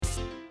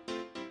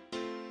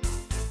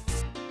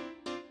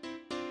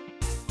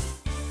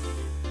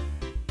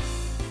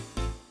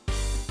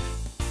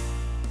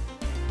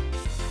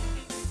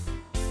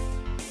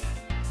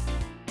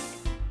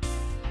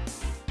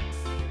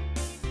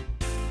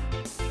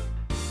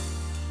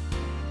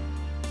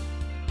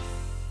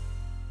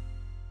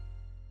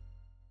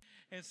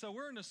And so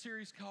we're in a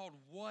series called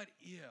What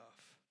If?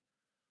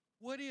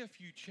 What if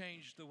you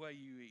changed the way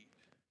you eat?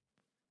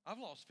 I've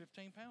lost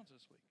 15 pounds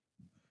this week.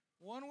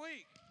 1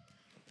 week.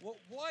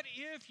 What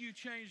if you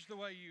changed the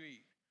way you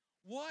eat?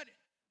 What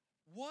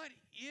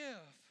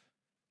if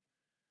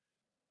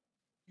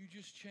you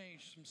just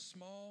changed some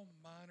small,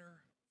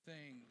 minor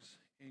things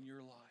in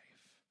your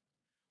life?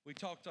 We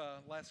talked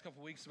last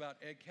couple of weeks about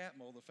Ed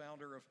Catmull, the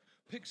founder of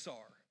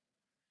Pixar.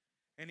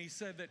 And he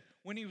said that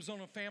when he was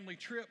on a family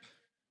trip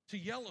to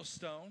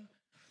Yellowstone,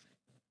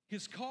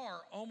 his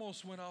car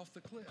almost went off the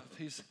cliff.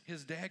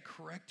 His dad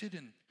corrected,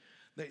 and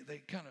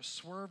they kind of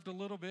swerved a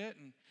little bit,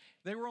 and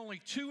they were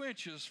only 2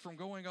 inches from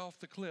going off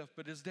the cliff,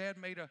 but his dad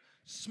made a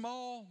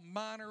small,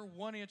 minor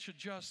 1-inch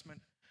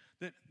adjustment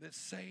that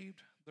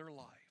saved their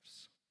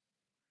lives.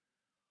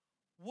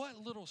 What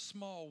little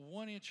small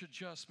 1-inch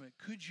adjustment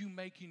could you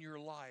make in your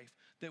life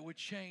that would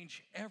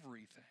change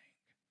everything?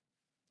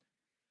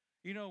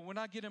 You know, when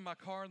I get in my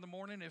car in the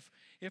morning,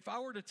 if I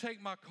were to take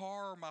my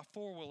car or my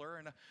four-wheeler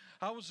and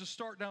I was to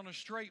start down a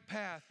straight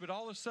path, but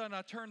all of a sudden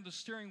I turned the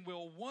steering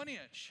wheel 1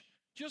 inch,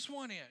 just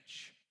 1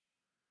 inch,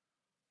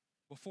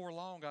 before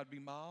long I'd be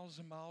miles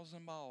and miles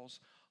and miles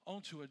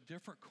onto a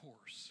different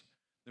course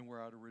than where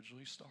I'd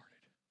originally started.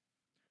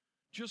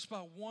 Just by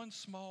one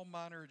small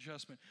minor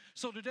adjustment.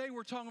 So today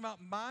we're talking about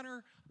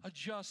minor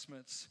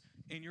adjustments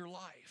in your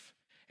life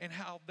and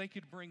how they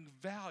could bring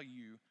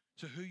value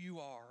to who you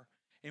are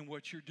and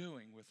what you're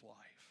doing with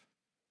life.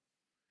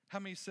 How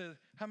many of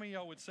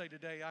y'all would say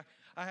today,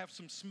 I have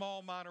some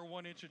small, minor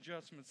 1-inch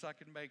adjustments I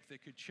could make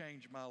that could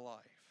change my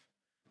life?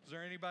 Is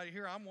there anybody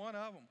here? I'm one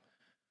of them.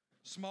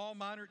 Small,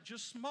 minor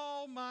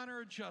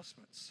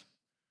adjustments.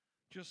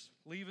 Just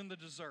leaving the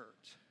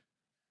dessert.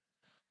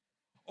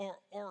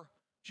 Or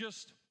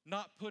just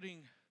not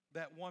putting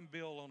that one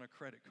bill on a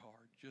credit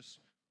card, just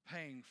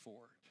paying for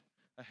it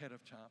ahead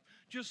of time.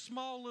 Just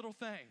small little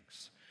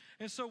things.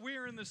 And so we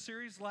are in this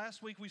series.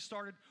 Last week we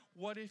started,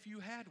 what if you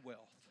had wealth?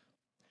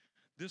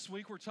 This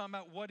week we're talking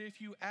about what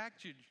if you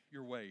acted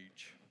your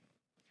wage?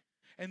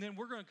 And then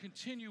we're going to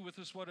continue with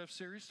this what if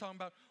series, talking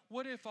about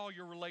what if all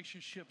your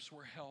relationships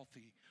were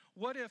healthy?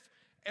 What if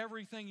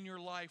everything in your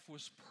life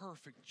was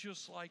perfect,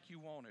 just like you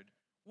wanted?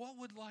 What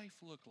would life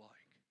look like?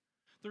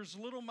 There's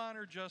little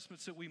minor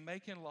adjustments that we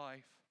make in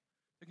life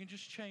that can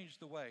just change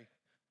the way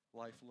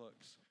life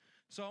looks.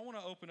 So I want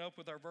to open up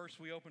with our verse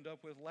we opened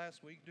up with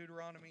last week,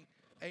 Deuteronomy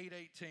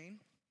 8:18.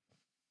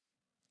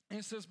 And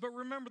it says, "But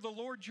remember the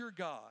Lord your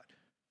God,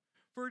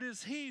 for it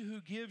is he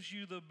who gives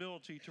you the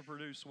ability to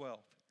produce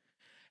wealth,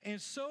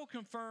 and so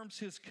confirms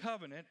his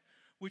covenant,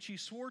 which he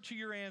swore to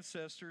your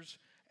ancestors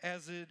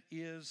as it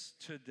is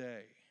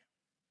today."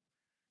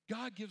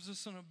 God gives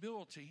us an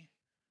ability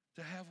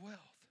to have wealth.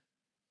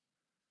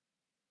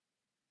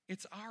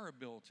 It's our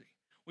ability.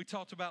 We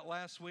talked about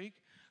last week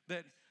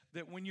that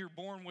when you're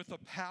born with a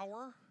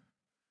power,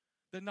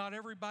 that not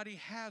everybody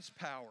has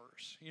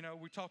powers. You know,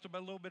 we talked about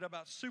a little bit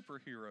about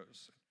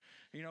superheroes.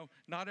 You know,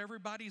 not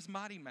everybody's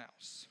Mighty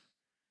Mouse.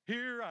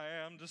 Here I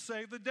am to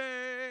save the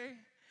day.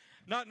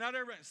 Not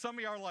everybody. Some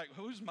of you are like,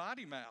 who's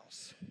Mighty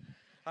Mouse?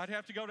 I'd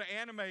have to go to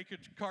anime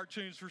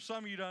cartoons for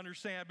some of you to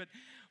understand,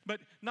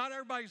 but not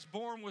everybody's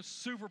born with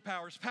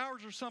superpowers.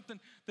 Powers are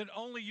something that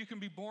only you can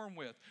be born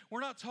with.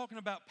 We're not talking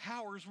about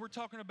powers, we're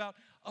talking about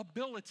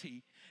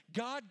ability.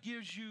 God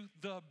gives you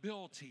the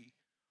ability,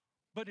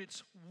 but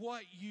it's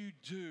what you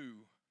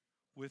do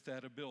with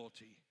that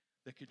ability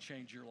that could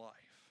change your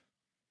life.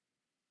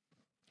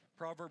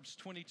 Proverbs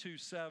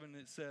 22:7,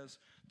 it says,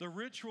 "The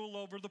rich rule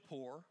over the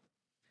poor,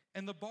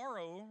 and the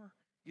borrower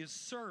is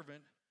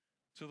servant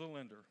to the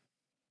lender."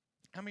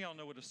 How many of y'all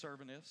know what a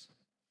servant is?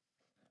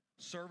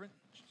 Servant,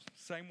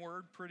 same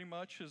word pretty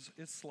much as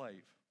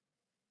slave.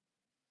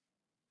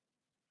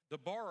 The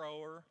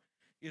borrower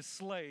is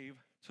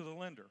slave to the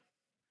lender.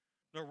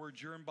 In other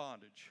words, you're in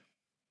bondage.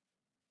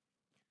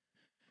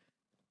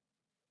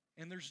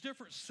 And there's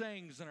different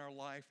sayings in our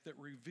life that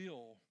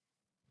reveal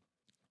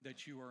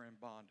that you are in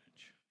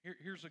bondage.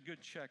 Here's a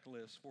good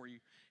checklist for you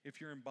if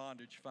you're in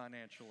bondage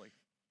financially.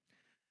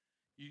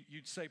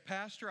 You'd say,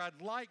 "Pastor, I'd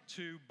like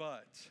to,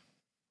 but..."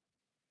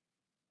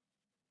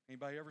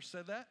 Anybody ever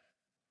said that?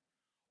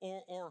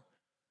 Or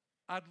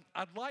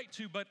I'd like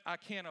to, but I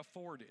can't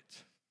afford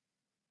it.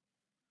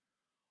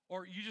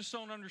 Or you just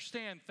don't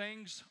understand,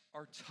 things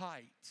are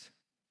tight.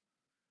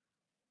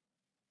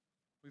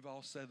 We've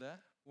all said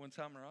that one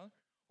time or another.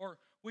 Or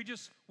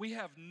we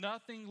have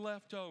nothing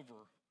left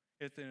over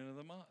at the end of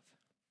the month.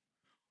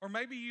 Or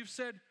maybe you've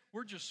said,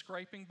 we're just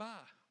scraping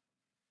by.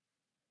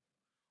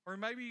 Or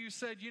maybe you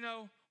said,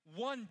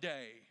 one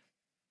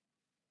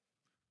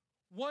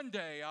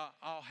day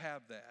I'll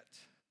have that.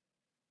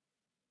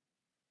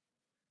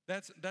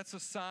 That's a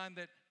sign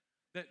that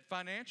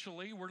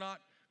financially we're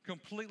not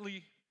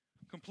completely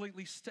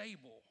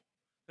stable.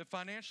 That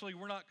financially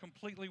we're not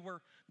completely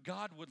where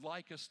God would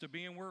like us to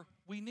be and where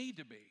we need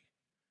to be.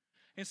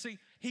 And see,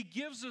 he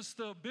gives us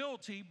the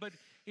ability, but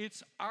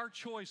it's our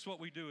choice what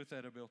we do with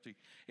that ability.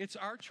 It's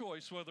our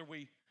choice whether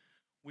we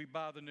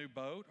buy the new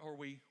boat or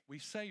we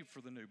save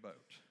for the new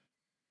boat.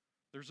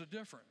 There's a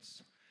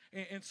difference.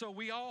 And so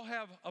we all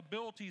have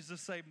abilities to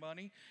save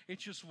money.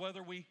 It's just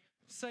whether we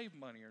save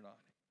money or not.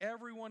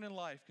 Everyone in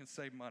life can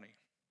save money.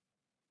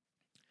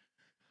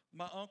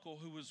 My uncle,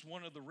 who was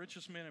one of the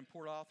richest men in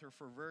Port Arthur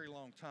for a very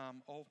long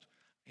time,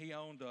 he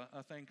owned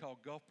a thing called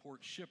Gulfport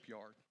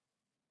Shipyard.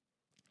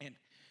 And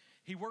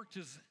he worked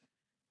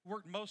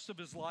most of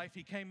his life.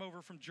 He came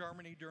over from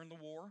Germany during the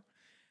war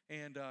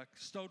and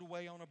stowed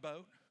away on a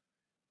boat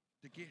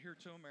to get here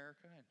to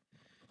America.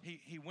 And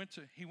he went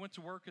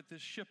to work at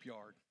this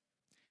shipyard,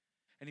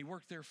 and he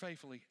worked there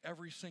faithfully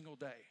every single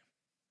day.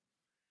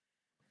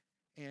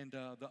 And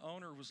the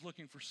owner was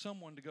looking for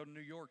someone to go to New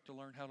York to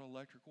learn how to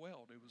electric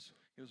weld.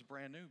 It was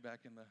brand new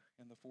back in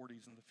the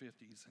 40s and the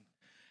 50s,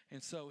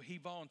 and so he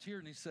volunteered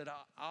and he said,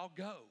 "I'll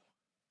go."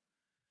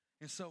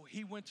 And so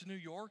he went to New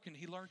York and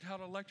he learned how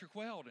to electric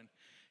weld. And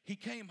he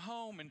came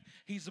home and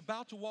he's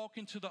about to walk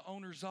into the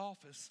owner's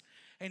office,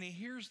 and he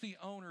hears the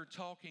owner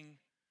talking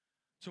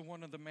to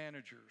one of the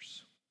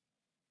managers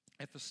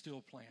at the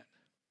steel plant.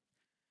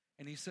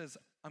 And he says,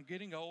 "I'm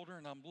getting older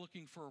and I'm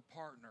looking for a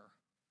partner.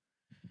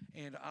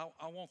 And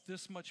I want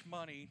this much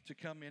money to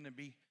come in and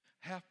be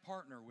half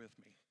partner with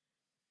me."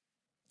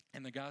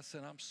 And the guy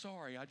said, "I'm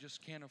sorry, I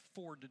just can't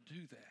afford to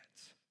do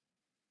that."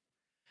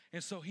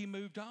 And so he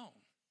moved on.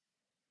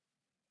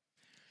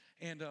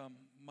 And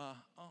my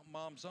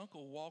mom's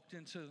uncle walked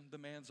into the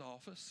man's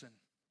office, and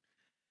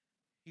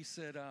he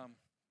said,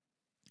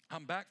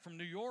 "I'm back from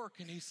New York."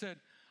 And he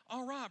said,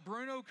 "All right,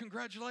 Bruno,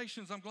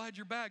 congratulations. I'm glad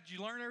you're back. Did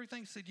you learn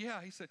everything?" He said,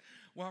 "Yeah." He said,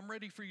 "Well, I'm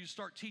ready for you to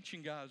start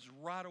teaching guys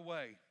right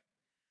away."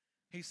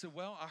 He said,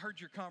 "Well, I heard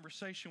your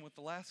conversation with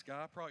the last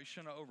guy. I probably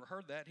shouldn't have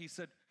overheard that." He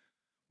said,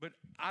 "But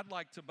I'd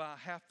like to buy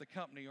half the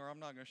company, or I'm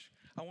not going to,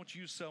 I want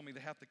you to sell me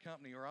the half the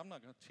company, or I'm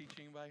not going to teach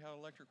anybody how to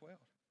electric weld."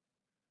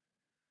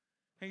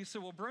 And he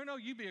said, "Well, Bruno,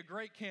 you'd be a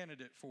great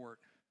candidate for it."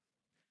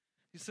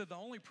 He said, "The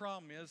only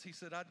problem is," he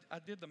said, I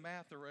did the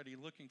math already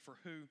looking for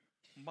who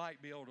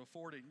might be able to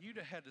afford it, and you'd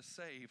have had to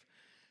save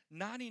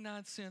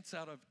 99 cents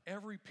out of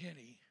every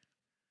penny.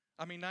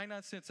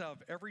 99 cents out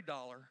of every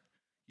dollar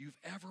you've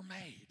ever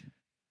made.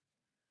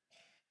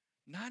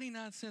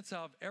 99 cents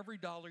out of every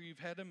dollar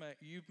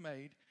you've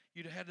made,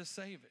 you'd have had to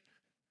save it."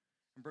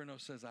 And Bruno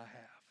says, "I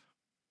have."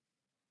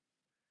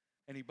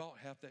 And he bought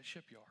half that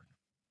shipyard.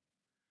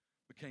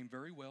 Became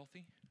very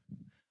wealthy,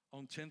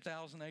 owned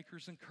 10,000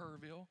 acres in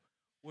Kerrville,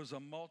 was a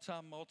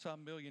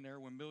multi-millionaire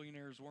when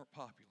millionaires weren't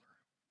popular.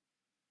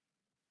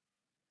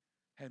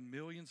 Had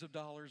millions of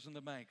dollars in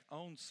the bank,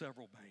 owned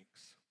several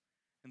banks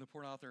in the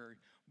Port Arthur area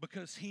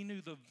because he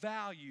knew the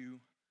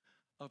value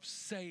of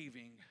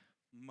saving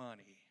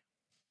money.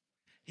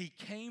 He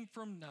came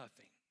from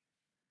nothing.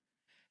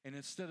 And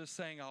instead of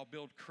saying, "I'll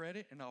build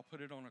credit and I'll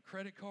put it on a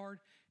credit card,"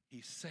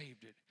 he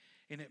saved it.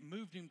 And it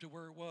moved him to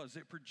where it was.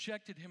 It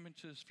projected him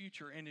into his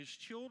future. And his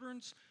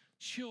children's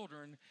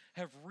children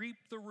have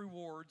reaped the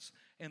rewards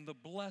and the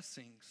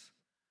blessings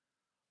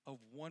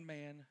of one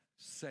man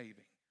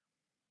saving,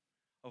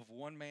 of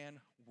one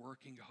man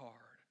working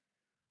hard,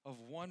 of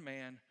one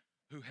man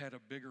who had a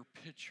bigger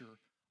picture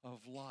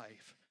of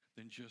life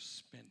than just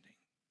spending.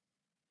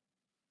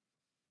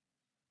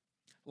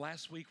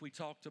 Last week we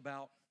talked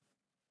about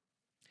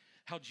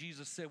how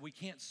Jesus said we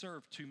can't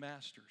serve two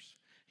masters.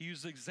 He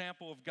used the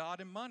example of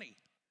God and money.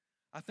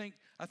 I think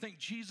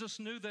Jesus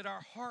knew that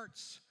our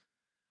hearts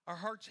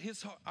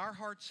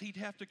he'd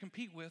have to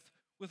compete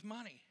with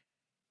money.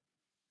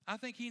 I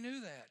think he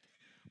knew that.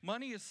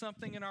 Money is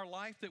something in our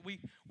life that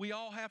we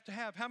all have to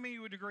have. How many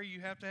would agree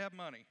you have to have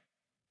money?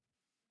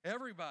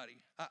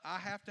 Everybody. I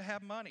have to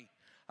have money.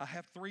 I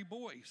have 3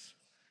 boys,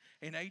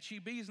 and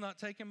HEB is not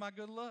taking my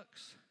good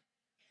looks.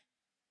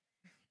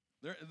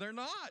 They're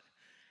not.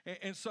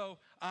 And so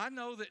I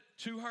know that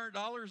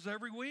 $200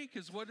 every week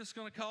is what it's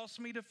going to cost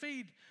me to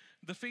feed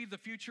the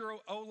future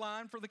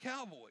O-line for the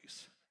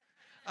Cowboys.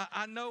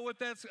 I know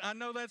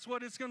that's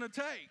what it's going to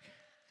take.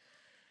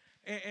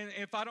 And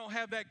if I don't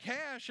have that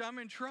cash, I'm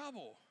in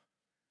trouble.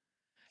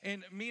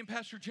 And me and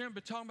Pastor Jim have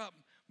been talking about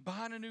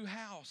buying a new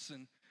house,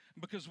 and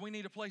because we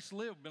need a place to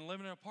live. We've been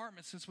living in an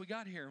apartment since we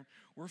got here.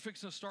 We're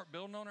fixing to start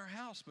building on our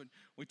house, but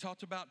we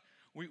talked about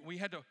we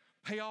had to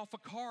pay off a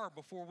car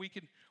before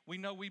we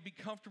know we'd be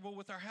comfortable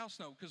with our house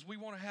note, because we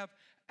want to have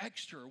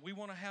extra. We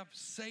want to have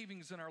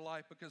savings in our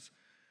life, because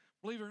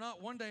believe it or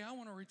not, one day I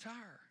want to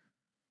retire.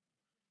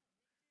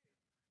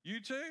 You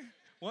too?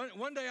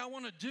 One day I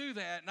want to do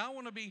that, and I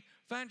want to be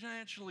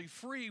financially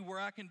free where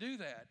I can do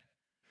that.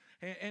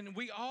 And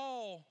we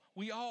all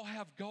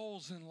have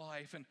goals in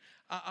life, and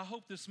I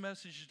hope this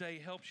message today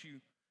helps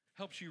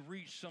you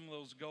reach some of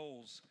those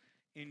goals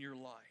in your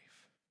life.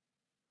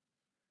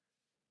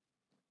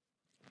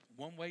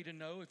 One way to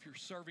know if you're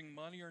serving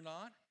money or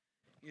not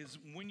is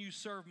when you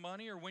serve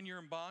money or when you're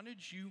in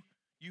bondage,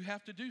 you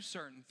have to do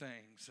certain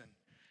things.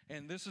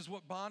 And this is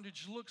what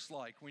bondage looks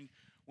like.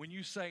 When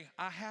you say,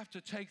 I have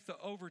to take the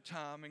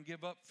overtime and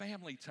give up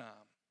family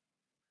time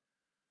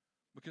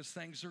because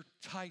things are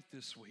tight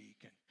this week.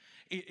 And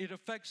it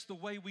affects the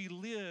way we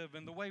live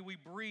and the way we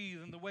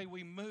breathe and the way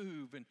we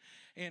move.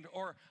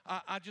 Or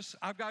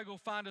I've got to go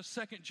find a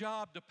second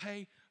job to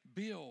pay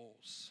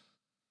bills.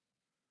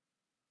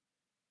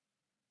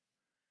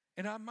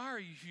 And I admire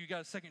you if you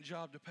got a second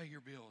job to pay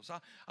your bills.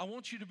 I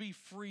want you to be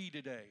free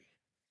today.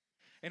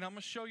 And I'm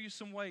going to show you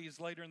some ways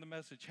later in the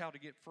message how to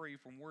get free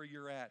from where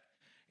you're at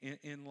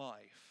in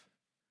life.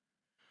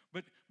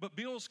 But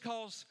bills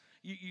cause,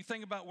 you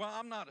think about, well,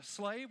 I'm not a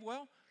slave.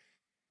 Well,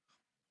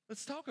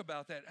 let's talk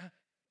about that.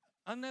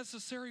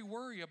 Unnecessary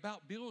worry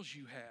about bills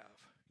you have.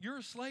 You're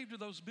a slave to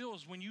those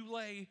bills when you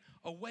lay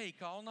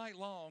awake all night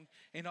long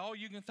and all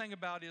you can think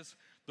about is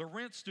the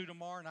rent's due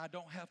tomorrow and I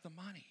don't have the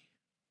money.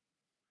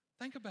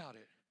 Think about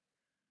it.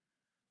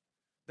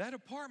 That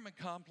apartment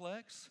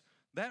complex,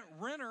 that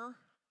renter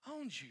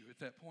owns you at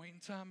that point in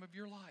time of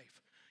your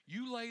life.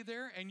 You lay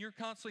there and you're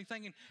constantly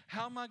thinking,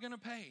 how am I going to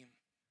pay him?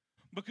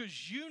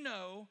 Because you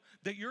know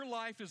that your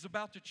life is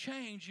about to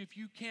change if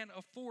you can't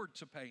afford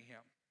to pay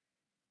him.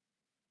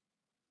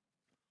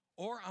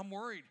 Or I'm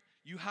worried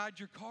you hide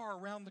your car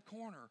around the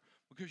corner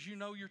because you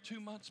know you're 2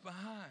 months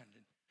behind.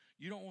 And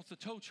you don't want the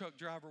tow truck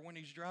driver when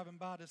he's driving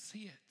by to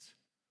see it.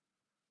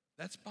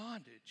 That's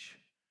bondage.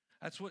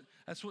 That's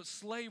what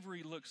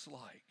slavery looks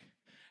like.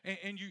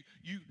 And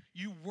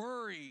you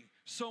worry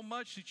so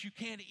much that you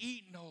can't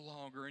eat no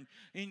longer.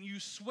 And you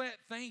sweat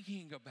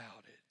thinking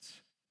about it.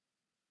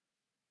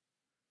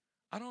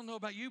 I don't know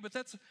about you, but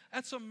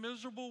that's a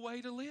miserable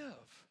way to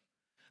live.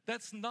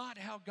 That's not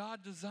how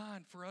God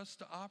designed for us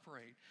to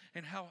operate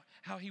and how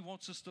he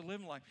wants us to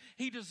live in life.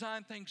 He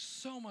designed things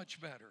so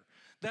much better.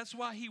 That's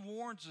why he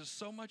warns us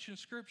so much in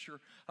Scripture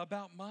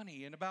about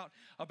money and about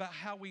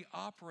how we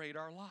operate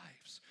our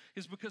lives.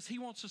 Is because he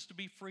wants us to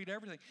be free to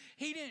everything.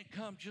 He didn't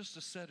come just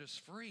to set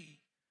us free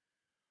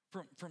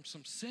from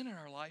some sin in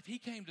our life. He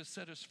came to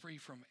set us free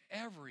from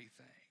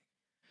everything.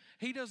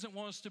 He doesn't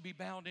want us to be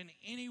bound in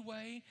any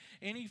way,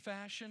 any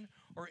fashion,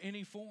 or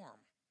any form.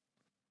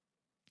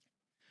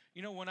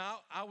 You know, when I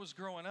was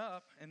growing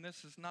up, and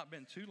this has not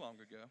been too long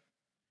ago,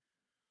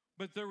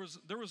 but there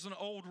was an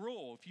old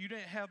rule. If you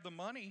didn't have the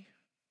money,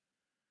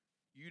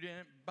 you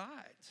didn't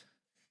buy it.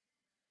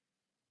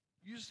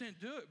 You just didn't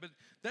do it. But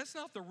that's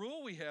not the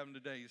rule we have in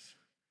today's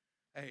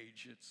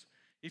age. It's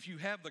if you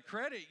have the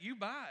credit, you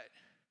buy it.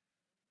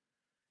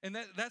 And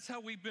that's how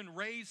we've been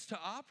raised to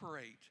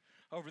operate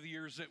over the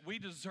years, that we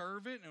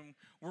deserve it and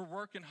we're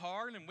working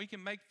hard and we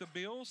can make the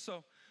bills.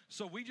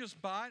 So we just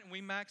buy it and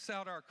we max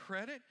out our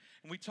credit.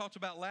 And we talked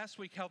about last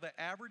week how the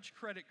average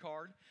credit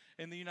card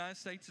in the United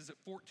States is at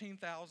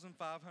 $14,500.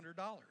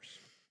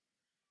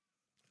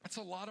 That's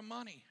a lot of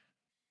money.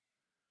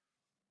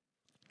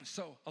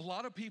 So a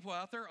lot of people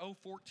out there owe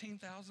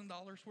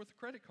 $14,000 worth of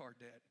credit card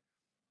debt.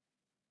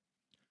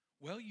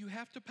 Well, you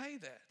have to pay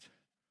that.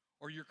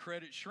 Or your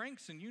credit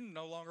shrinks and you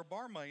no longer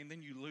borrow money, and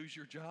then you lose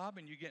your job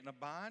and you get in a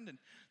bind, and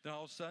then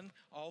all of a sudden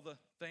all the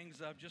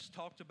things I've just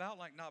talked about,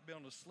 like not being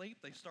able to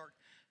sleep, they start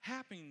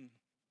happening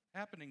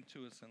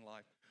to us in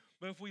life.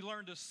 But if we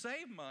learn to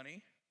save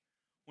money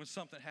when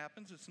something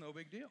happens, it's no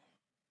big deal.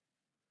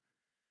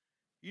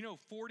 You know,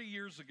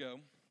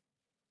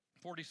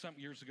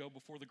 40-something years ago,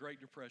 before the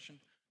Great Depression,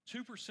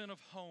 2% of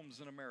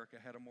homes in America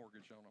had a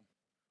mortgage on them.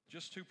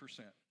 Just 2%.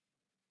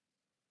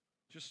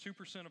 Just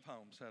 2% of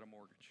homes had a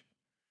mortgage.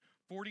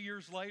 40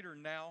 years later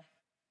now,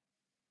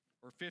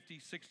 or 50,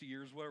 60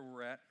 years, whatever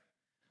we're at,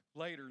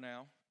 later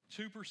now,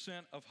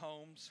 2% of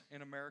homes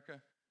in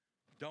America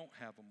don't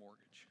have a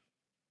mortgage.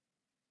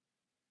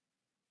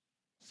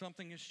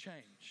 Something has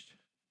changed.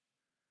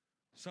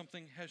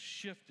 Something has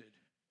shifted.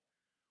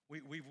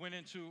 We've went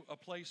into a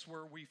place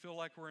where we feel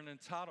like we're an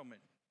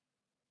entitlement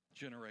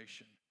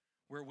generation,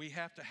 where we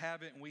have to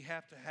have it and we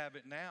have to have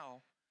it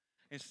now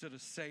instead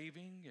of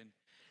saving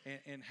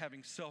and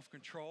having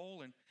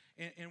self-control and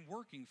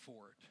working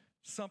for it.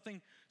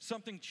 Something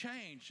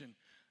changed, and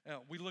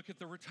we look at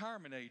the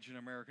retirement age in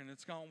America, and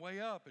it's gone way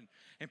up,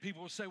 and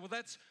people will say, well,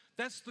 that's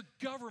the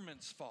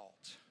government's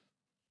fault.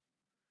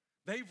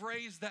 They've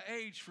raised the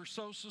age for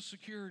Social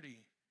Security.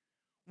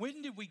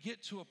 When did we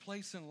get to a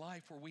place in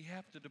life where we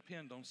have to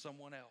depend on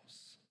someone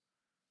else?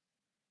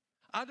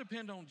 I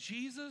depend on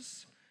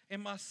Jesus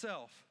and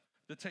myself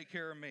to take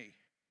care of me.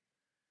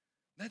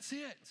 That's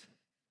it.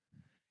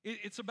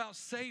 It's about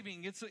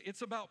saving.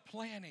 It's about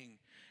planning.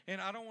 And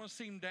I don't want to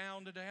seem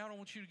down today. I don't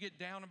want you to get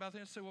down about that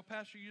and say, well,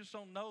 Pastor, you just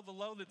don't know the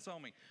load that's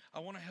on me. I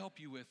want to help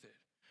you with it.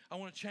 I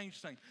want to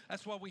change things.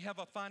 That's why we have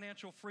a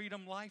Financial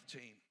Freedom Life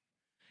Team.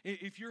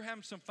 If you're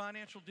having some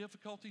financial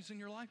difficulties in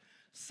your life,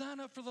 sign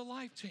up for the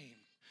Life Team.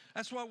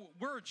 That's why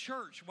we're a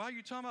church. Why are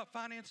you talking about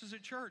finances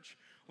at church?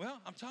 Well,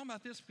 I'm talking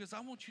about this because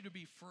I want you to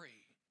be free.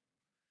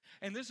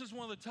 And this is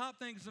one of the top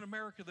things in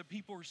America that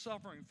people are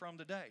suffering from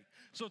today.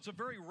 So it's a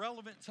very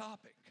relevant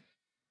topic.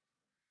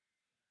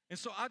 And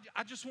so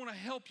I just want to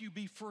help you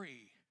be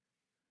free.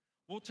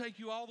 We'll take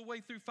you all the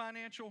way through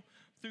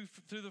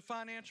through the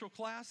financial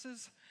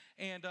classes,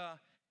 and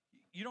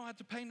you don't have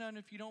to pay none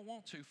if you don't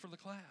want to for the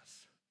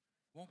class.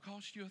 It won't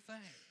cost you a thing.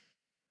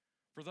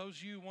 For those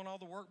of you who want all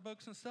the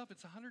workbooks and stuff,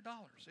 it's $100.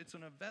 It's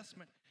an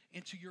investment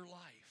into your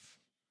life.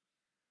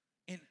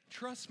 And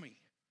trust me,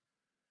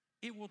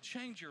 it will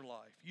change your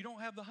life. You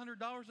don't have the $100,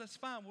 that's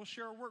fine. We'll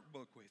share a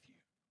workbook with you.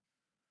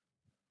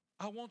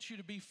 I want you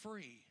to be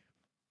free.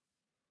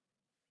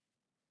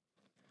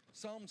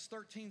 Psalms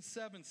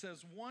 13:7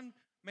 says, one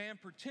man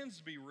pretends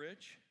to be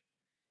rich,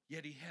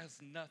 yet he has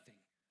nothing.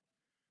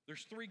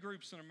 There's three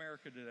groups in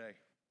America today.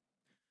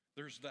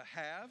 There's the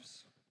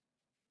haves,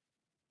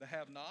 the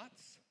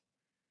have-nots,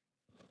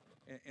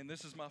 and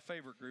this is my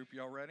favorite group.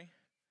 Y'all ready?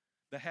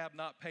 The have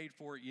not paid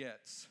for it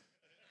yets.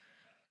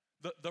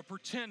 The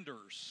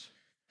pretenders.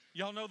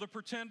 Y'all know the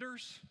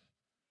pretenders?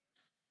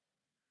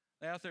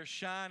 They're out there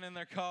shining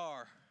their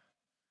car,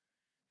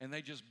 and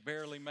they just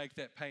barely make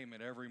that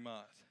payment every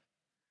month.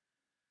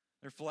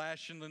 They're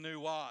flashing the new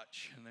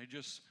watch, and they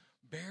just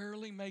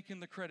barely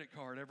making the credit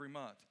card every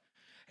month.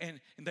 And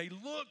they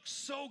look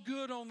so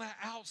good on the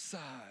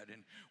outside,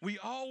 and we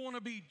all want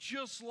to be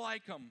just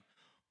like them.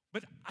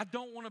 But I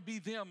don't want to be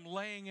them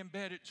laying in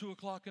bed at 2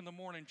 o'clock in the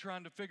morning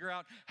trying to figure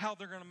out how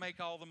they're going to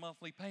make all the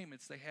monthly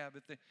payments they have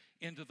at the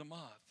end of the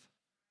month.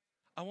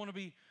 I want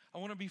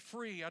to be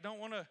free. I don't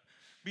want to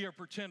be a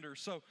pretender.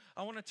 So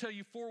I want to tell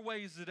you 4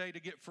 ways today to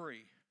get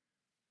free.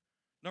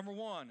 Number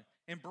 1,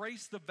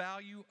 embrace the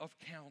value of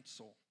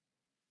counsel.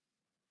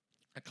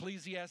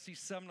 Ecclesiastes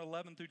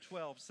 7:11 through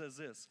 12 says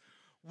this: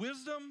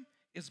 wisdom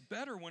is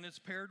better when it's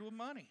paired with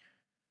money.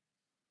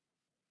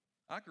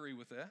 I agree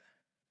with that.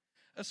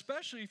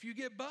 Especially if you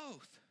get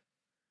both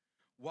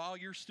while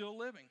you're still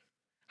living.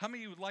 How many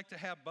of you would like to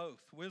have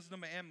both,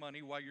 wisdom and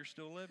money, while you're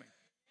still living?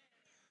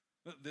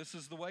 This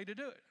is the way to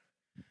do it.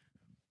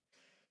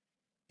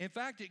 In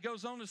fact, it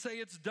goes on to say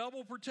it's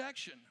double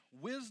protection,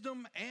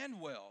 wisdom and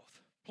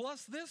wealth.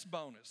 Plus this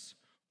bonus,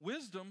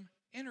 wisdom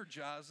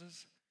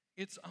energizes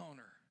its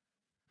owner.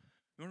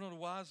 You want to know what a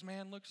wise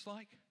man looks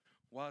like?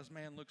 A wise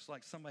man looks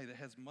like somebody that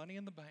has money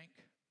in the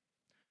bank,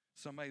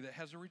 somebody that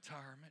has a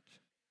retirement,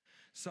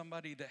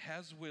 somebody that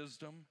has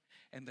wisdom,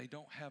 and they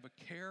don't have a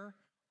care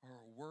or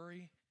a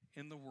worry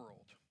in the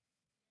world.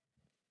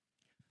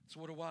 That's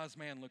what a wise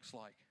man looks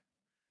like.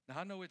 Now,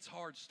 I know it's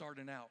hard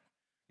starting out,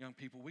 young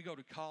people. We go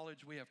to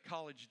college. We have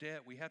college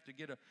debt. We have to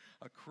get a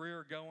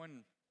career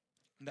going.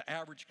 The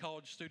average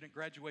college student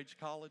graduates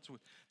college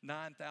with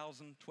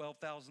 $9,000,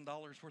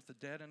 $12,000 worth of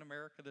debt in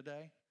America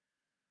today.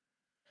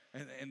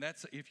 And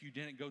that's if you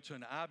didn't go to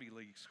an Ivy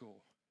League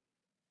school.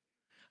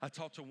 I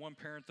talked to one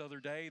parent the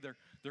other day.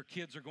 Their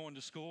kids are going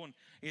to school, and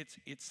it's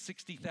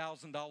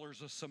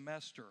 $60,000 a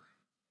semester.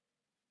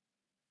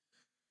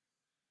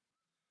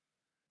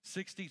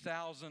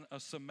 $60,000 a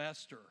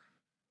semester.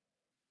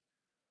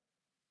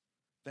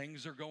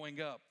 Things are going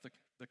up.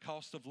 The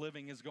cost of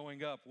living is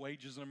going up.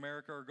 Wages in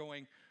America are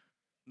going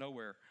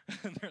nowhere.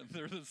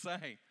 they're the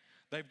same.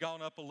 They've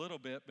gone up a little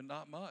bit, but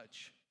not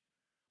much.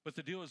 But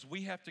the deal is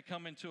we have to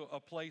come into a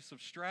place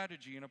of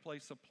strategy and a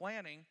place of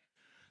planning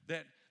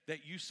that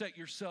you set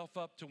yourself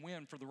up to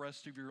win for the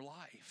rest of your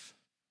life.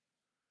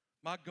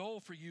 My goal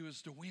for you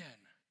is to win.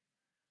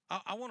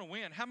 I want to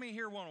win. How many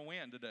here want to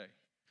win today?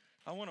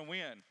 I want to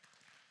win.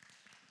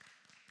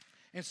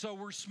 And so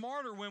we're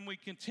smarter when we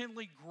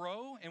continually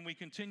grow and we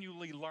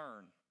continually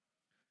learn.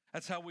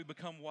 That's how we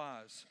become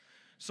wise.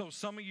 So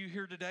some of you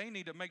here today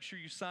need to make sure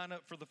you sign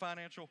up for the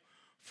Financial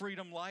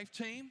Freedom Life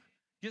Team.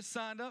 Get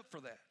signed up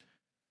for that.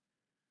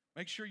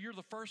 Make sure you're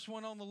the first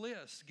one on the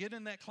list. Get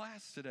in that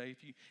class today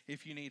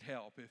if you need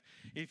help.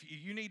 If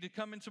you need to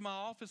come into my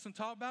office and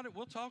talk about it,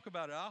 we'll talk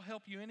about it. I'll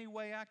help you any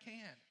way I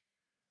can.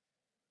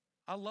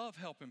 I love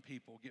helping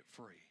people get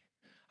free.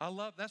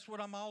 That's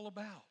what I'm all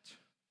about.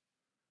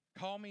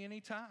 Call me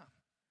anytime.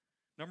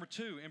 Number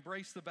 2,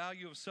 embrace the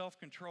value of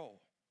self-control.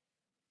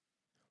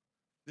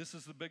 This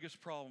is the biggest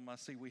problem I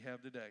see we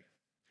have today.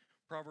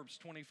 Proverbs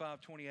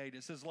 25:28,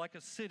 it says, like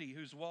a city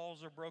whose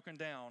walls are broken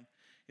down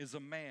is a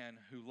man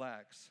who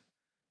lacks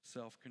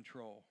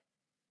self-control.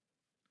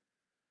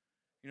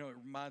 You know, it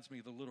reminds me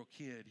of the little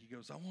kid. He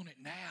goes, I want it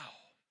now.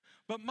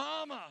 But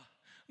Mama,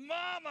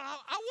 I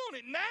want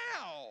it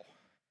now.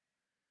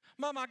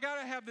 Mama, I got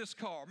to have this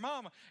car.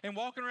 Mama, and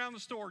walking around the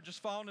store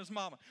just following his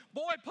mama.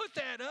 Boy, put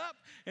that up.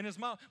 And his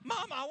mom,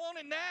 Mama, I want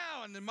it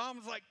now. And then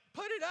Mama's like,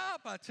 put it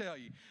up, I tell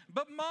you.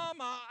 But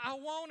Mama, I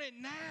want it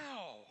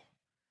now.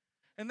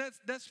 And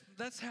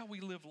that's how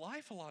we live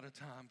life a lot of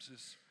times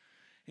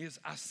is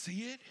I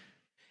see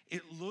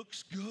it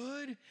looks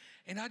good,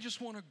 and I just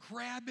want to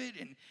grab it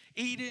and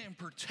eat it and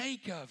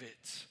partake of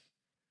it.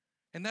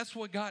 And that's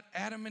what got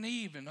Adam and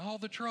Eve in all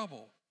the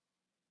trouble.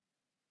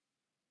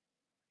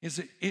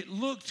 It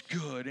looked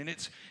good, and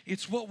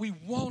it's what we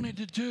wanted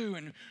to do,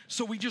 and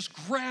so we just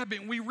grab it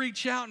and we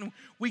reach out and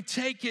we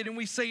take it and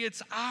we say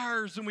it's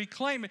ours and we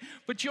claim it.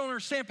 But you don't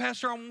understand,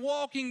 Pastor, I'm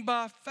walking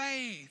by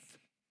faith.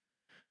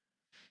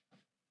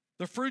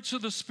 The fruits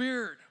of the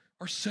Spirit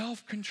are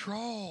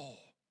self-control.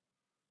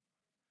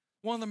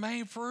 One of the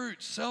main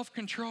fruits,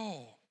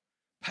 self-control,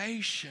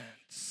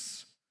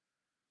 patience.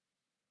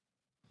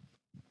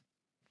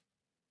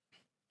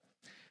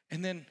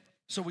 And then,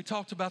 so we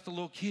talked about the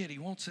little kid. He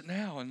wants it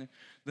now. And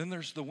then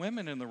there's the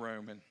women in the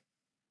room. And,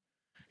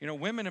 you know,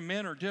 women and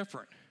men are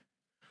different.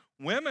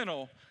 Women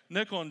will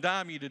nickel and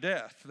dime you to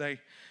death.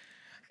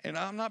 And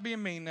I'm not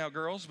being mean now,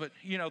 girls, but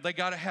they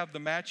got to have the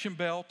matching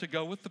belt to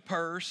go with the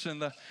purse,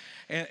 and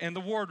the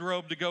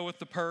wardrobe to go with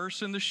the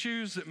purse, and the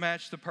shoes that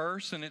match the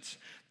purse. And it's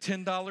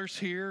 $10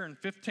 here, and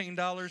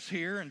 $15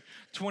 here, and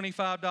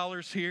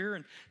 $25 here,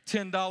 and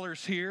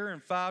 $10 here,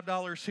 and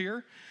 $5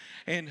 here.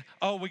 And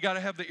we got to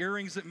have the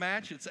earrings that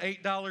match. It's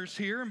 $8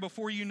 here, and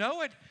before you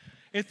know it,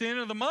 at the end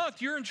of the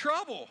month, you're in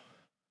trouble.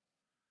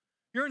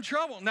 You're in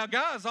trouble. Now,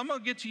 guys, I'm going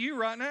to get to you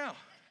right now.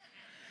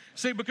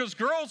 See, because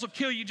girls will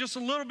kill you just a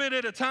little bit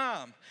at a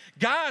time.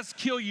 Guys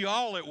kill you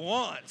all at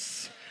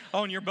once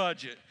on your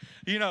budget.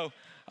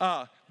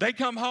 They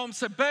come home and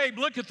say, babe,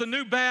 look at the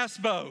new bass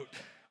boat.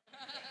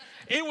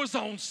 It was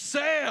on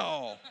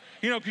sale.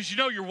 Because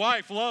your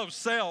wife loves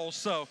sales,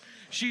 so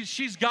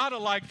she's got it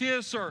like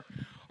this, or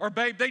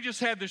babe, they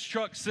just had this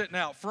truck sitting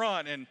out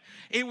front, and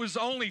it was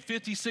only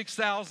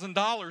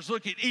 $56,000.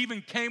 Look, it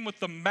even came with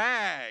the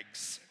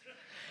mags.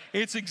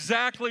 It's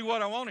exactly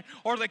what I wanted.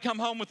 Or they come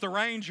home with the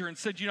Ranger and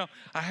said,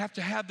 I have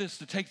to have this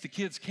to take the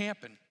kids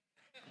camping.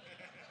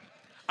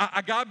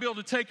 I got to be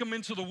able to take them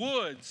into the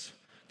woods.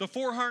 The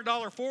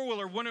 $400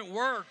 four-wheeler wouldn't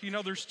work.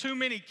 There's too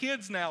many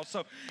kids now,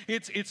 so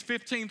it's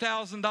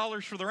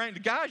 $15,000 for the Ranger.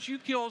 Guys, you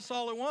kill us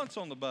all at once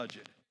on the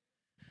budget.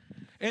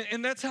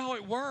 And that's how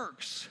it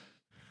works.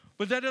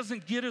 But that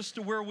doesn't get us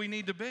to where we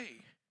need to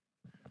be.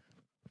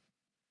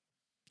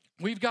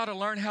 We've got to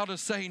learn how to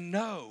say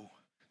no.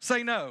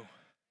 Say no.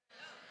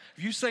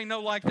 If you say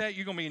no like that,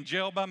 you're going to be in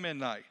jail by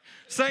midnight.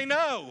 Say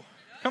no.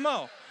 Come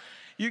on.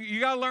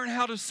 You got to learn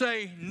how to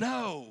say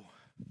no.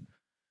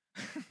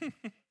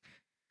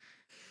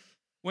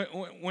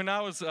 When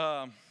I was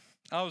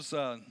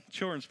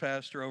children's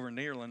pastor over in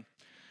Nederland.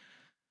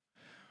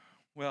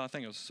 Well, I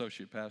think I was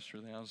associate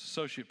pastor then. I was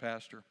associate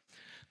pastor.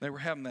 They were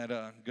having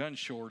that gun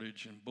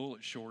shortage and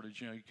bullet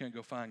shortage. You can't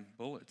go find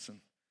bullets. And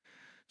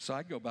so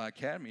I'd go by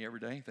Academy every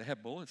day. If they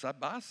had bullets, I'd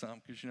buy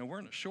some because, we're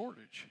in a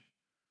shortage.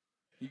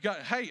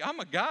 Hey, I'm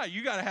a guy.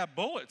 You got to have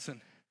bullets.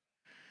 And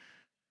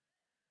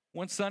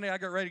one Sunday, I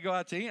got ready to go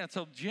out to eat. And I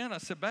told Jen, I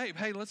said, babe,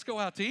 hey, let's go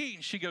out to eat.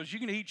 And she goes, you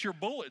can eat your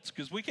bullets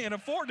because we can't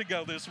afford to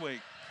go this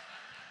week.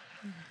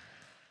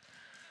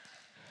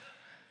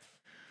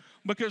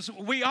 Because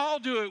we all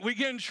do it. We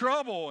get in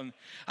trouble. And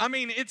I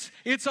mean,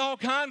 it's all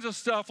kinds of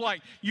stuff,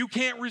 like you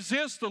can't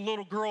resist the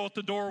little girl at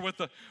the door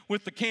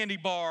with the candy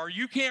bar.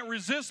 You can't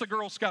resist the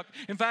Girl Scout.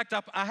 In fact,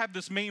 I have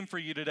this meme for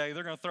you today.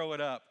 They're going to throw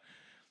it up.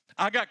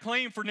 I got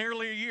clean for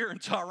nearly a year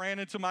until I ran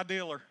into my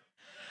dealer.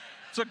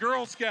 It's a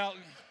Girl Scout.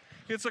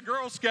 It's a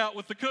Girl Scout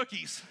with the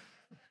cookies.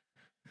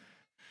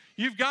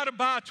 You've got to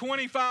buy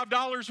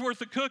 $25 worth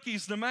of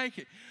cookies to make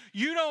it.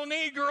 You don't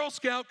need Girl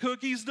Scout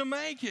cookies to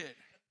make it.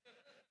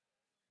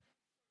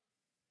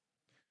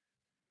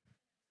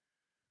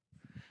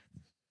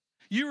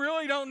 You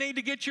really don't need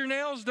to get your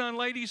nails done,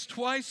 ladies,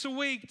 twice a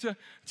week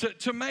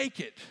to make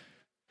it.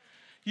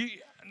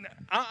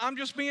 I'm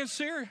just being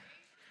serious.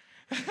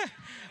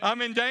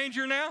 I'm in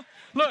danger now.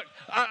 Look,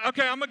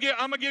 okay, I'm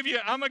gonna give you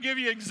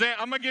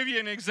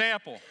an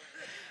example.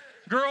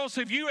 Girls,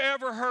 have you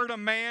ever heard a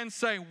man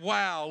say,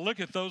 "Wow,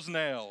 look at those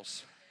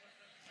nails.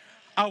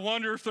 I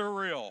wonder if they're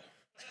real"?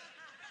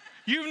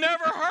 You've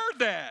never heard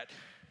that.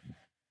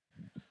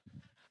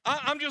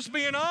 I'm just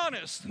being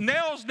honest.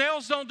 Nails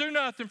don't do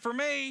nothing for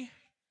me.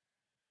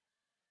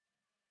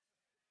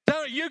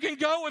 You can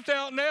go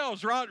without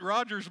nails.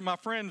 Roger's my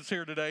friend is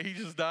here today. He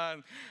just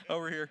died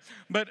over here.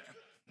 But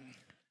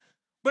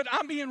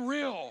I'm being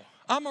real.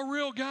 I'm a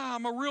real guy.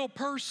 I'm a real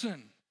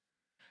person.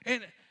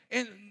 And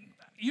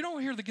you don't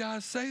hear the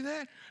guys say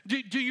that.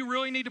 Do you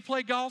really need to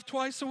play golf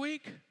twice a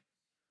week?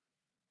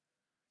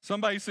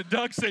 Somebody said,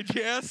 Doug said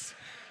yes.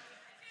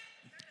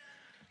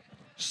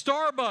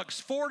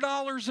 Starbucks,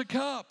 $4 a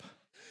cup.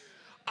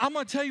 I'm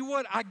going to tell you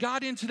what, I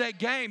got into that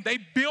game. They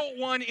built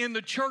one in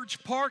the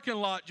church parking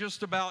lot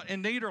just about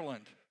in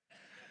Nederland.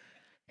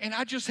 And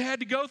I just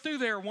had to go through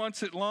there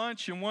once at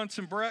lunch and once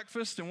at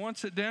breakfast and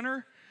once at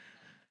dinner.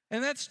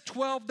 And that's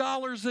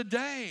 $12 a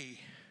day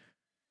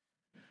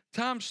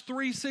times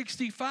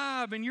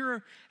 365, and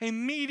you're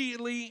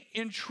immediately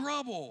in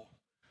trouble.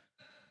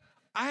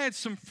 I had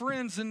some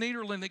friends in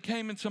Nederland that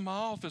came into my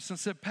office and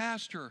said,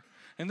 Pastor,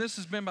 and this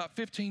has been about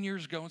 15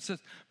 years ago, and says,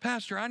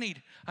 Pastor,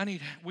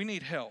 we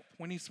need help.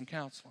 We need some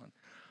counseling.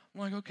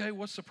 I'm like, okay,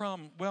 what's the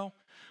problem? Well,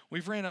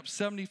 we've ran up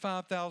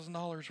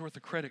 $75,000 worth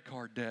of credit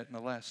card debt in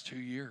the last 2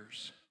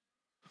 years.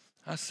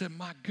 I said,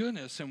 my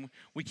goodness, and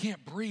we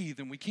can't breathe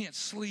and we can't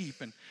sleep,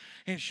 and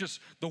it's just,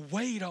 the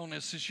weight on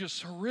us is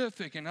just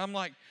horrific. And I'm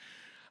like,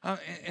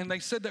 and they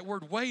said that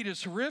word weight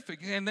is horrific.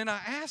 And then I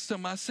asked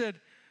them, I said,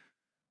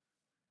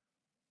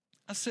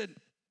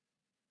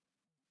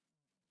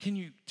 can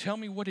you tell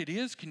me what it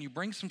is? Can you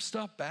bring some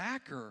stuff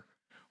back? Or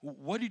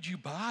what did you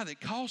buy that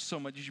cost so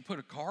much? Did you put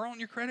a car on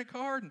your credit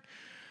card? And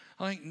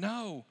I'm like,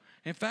 no.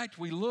 In fact,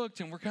 we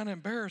looked and we're kind of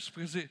embarrassed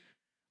because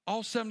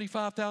all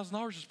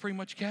 $75,000 is pretty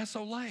much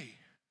cassoulet.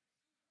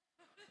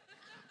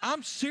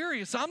 I'm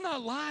serious. I'm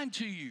not lying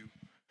to you.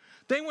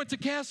 They went to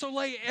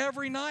cassoulet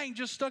every night and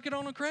just stuck it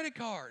on a credit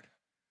card.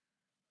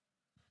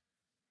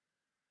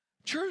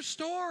 True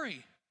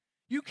story.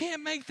 You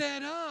can't make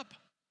that up.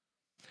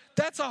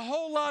 That's a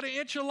whole lot of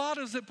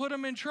enchiladas that put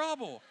them in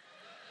trouble.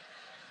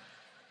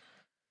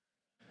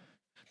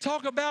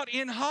 Talk about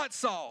in hot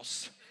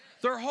sauce.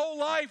 Their whole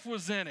life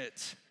was in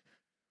it,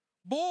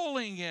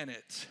 boiling in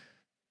it.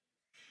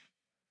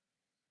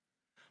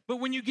 But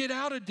when you get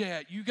out of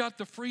debt, you got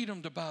the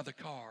freedom to buy the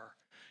car.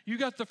 You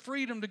got the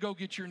freedom to go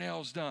get your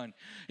nails done.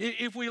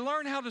 If we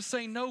learn how to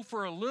say no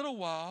for a little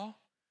while,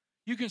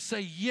 you can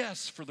say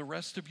yes for the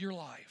rest of your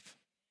life.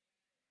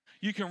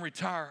 You can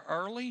retire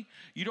early.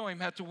 You don't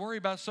even have to worry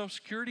about Social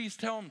Security.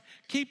 Tell them,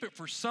 keep it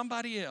for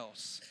somebody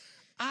else.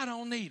 I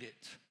don't need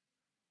it.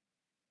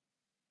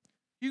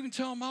 You can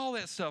tell them all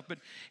that stuff, but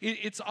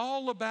it's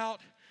all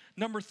about,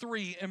 number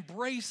 3,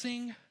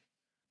 embracing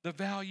the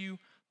value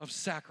of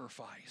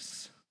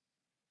sacrifice.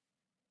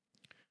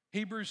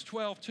 Hebrews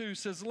 12:2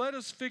 says, let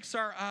us fix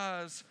our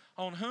eyes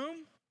on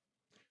whom?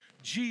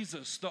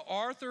 Jesus, the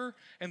author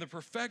and the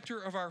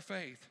perfecter of our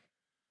faith,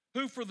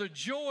 who for the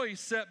joy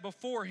set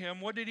before him,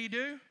 what did he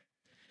do?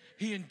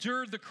 He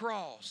endured the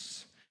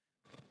cross.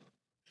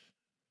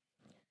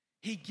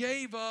 He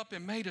gave up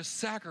and made a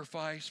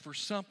sacrifice for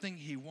something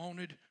he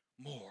wanted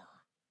more.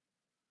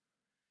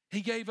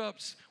 He gave up.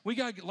 We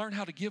got to learn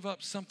how to give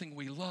up something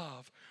we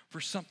love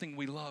for something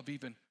we love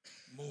even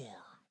more.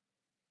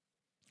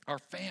 Our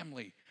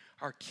family,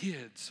 our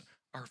kids,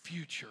 our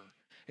future.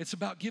 It's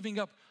about giving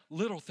up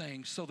little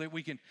things so that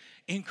we can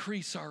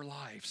increase our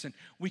lives and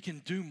we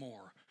can do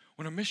more.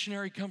 When a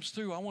missionary comes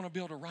through, I want to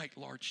be able to write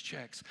large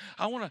checks.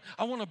 I want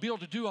to be able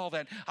to do all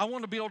that. I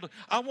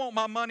want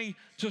my money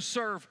to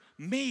serve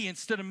me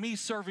instead of me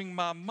serving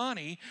my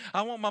money.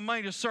 I want my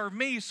money to serve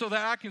me so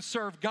that I can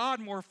serve God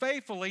more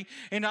faithfully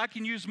and I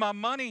can use my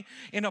money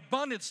in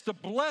abundance to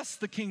bless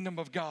the kingdom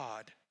of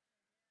God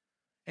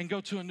and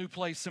go to a new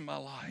place in my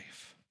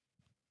life.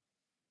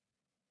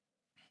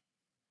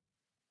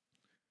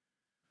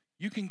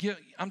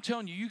 I'm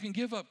telling you, you can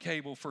give up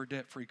cable for a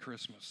debt-free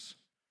Christmas.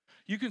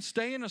 You can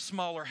stay in a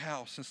smaller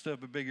house instead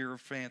of a bigger or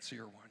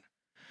fancier one.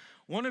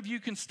 One of you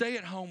can stay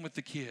at home with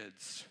the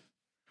kids.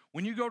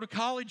 When you go to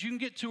college, you can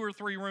get 2 or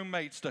 3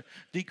 roommates to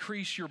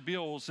decrease your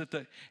bills at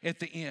the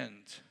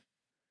end.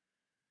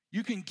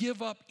 You can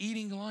give up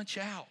eating lunch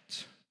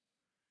out.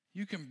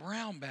 You can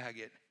brown bag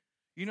it.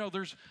 You know,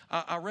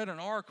 I read an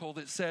article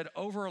that said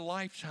over a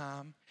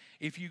lifetime,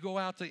 if you go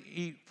out to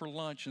eat for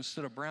lunch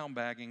instead of brown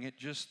bagging it,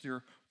 just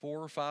your 4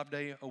 or 5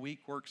 day a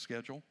week work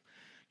schedule,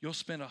 you'll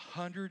spend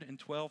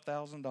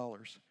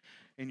 $112,000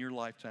 in your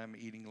lifetime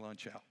eating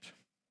lunch out.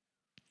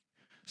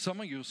 Some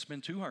of you will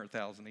spend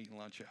 $200,000 eating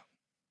lunch out.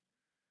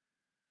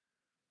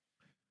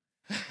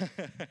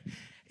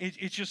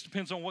 It just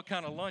depends on what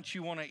kind of lunch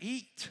you want to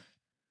eat.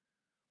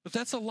 But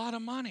that's a lot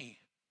of money.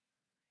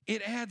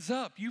 It adds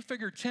up. You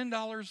figure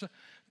 $10 a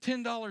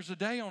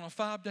day on a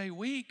 5-day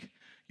week,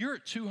 you're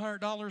at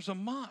 $200 a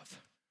month.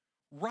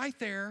 Right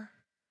there,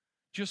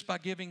 just by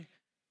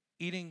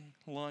eating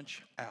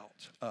lunch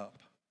up.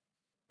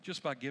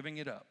 Just by giving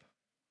it up.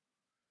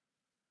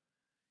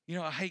 You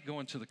know, I hate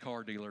going to the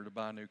car dealer to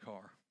buy a new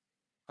car.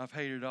 I've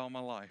hated it all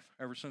my life.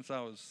 Ever since I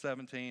was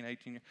 17,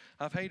 18 years.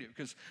 I've hated it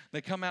because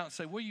they come out and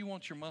say, what do you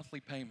want your monthly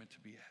payment to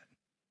be at?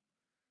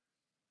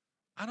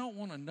 I don't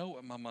want to know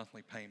what my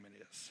monthly payment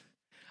is.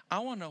 I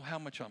want to know how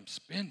much I'm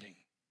spending.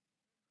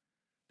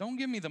 Don't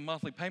give me the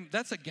monthly payment.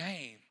 That's a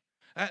game.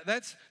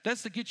 That's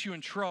to get you in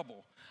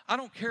trouble. I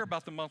don't care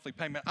about the monthly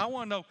payment. I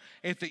want to know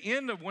at the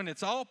end of when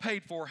it's all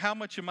paid for, how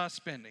much am I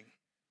spending?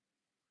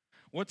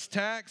 What's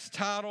tax,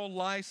 title,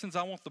 license?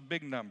 I want the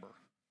big number.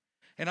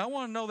 And I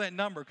want to know that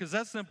number because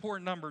that's an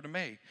important number to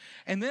me.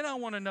 And then I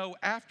want to know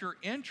after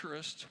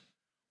interest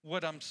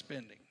what I'm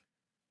spending.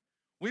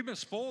 We've been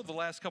spoiled the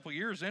last couple of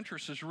years.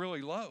 Interest is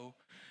really low.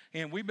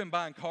 And we've been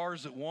buying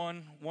cars at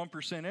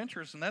 1%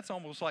 interest, and that's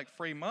almost like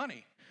free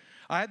money.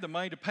 I had the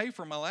money to pay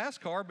for my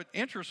last car, but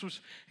interest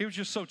was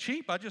just so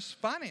cheap, I just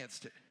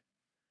financed it.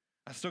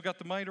 I still got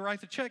the money to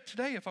write the check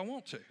today if I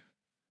want to.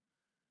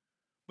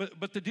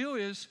 But the deal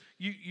is,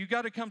 you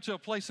got to come to a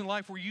place in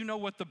life where you know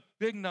what the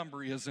big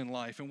number is in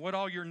life and what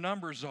all your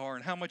numbers are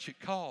and how much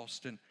it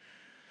costs.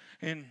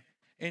 And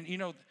you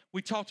know,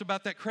 we talked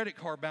about that credit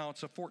card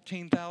balance of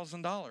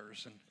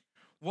 $14,000. And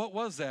what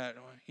was that?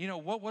 You know,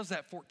 what was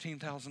that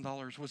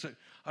 $14,000? Was it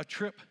a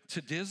trip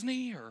to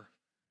Disney, or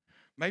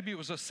maybe it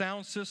was a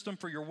sound system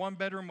for your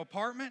 1-bedroom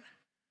apartment?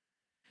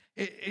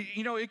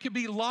 You know, it could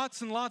be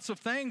lots and lots of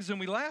things, and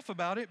we laugh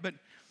about it, but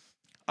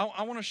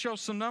I want to show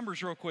some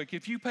numbers real quick.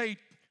 If you pay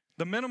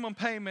the minimum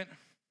payment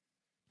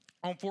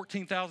on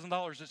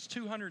 $14,000, it's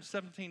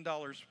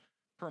 $217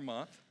 per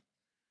month.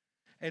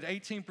 At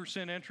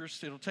 18%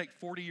 interest, it'll take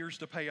 40 years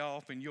to pay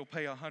off, and you'll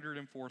pay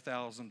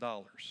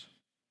 $104,000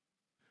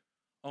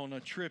 on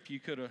a trip you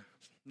could have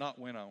not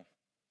went on,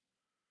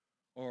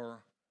 or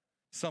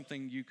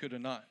something you could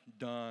have not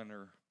done,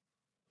 or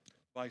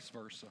vice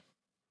versa.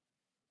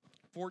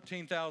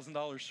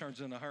 $14,000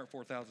 turns into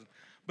 $104,000.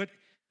 But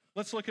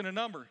let's look at a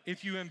number.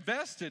 If you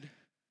invested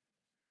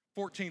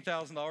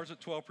 $14,000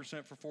 at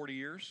 12% for 40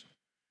 years,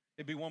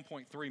 it'd be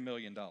 $1.3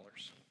 million.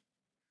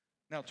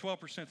 Now,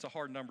 12% is a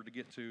hard number to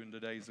get to in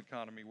today's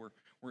economy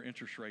where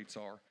interest rates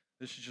are.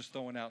 This is just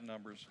throwing out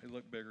numbers. It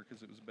looked bigger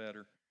because it was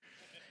better.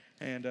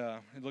 And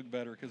it looked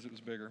better because it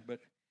was bigger.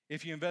 But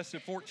if you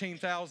invested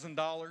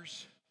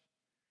 $14,000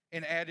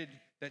 and added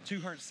that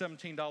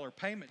 $217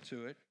 payment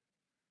to it,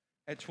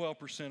 at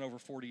 12% over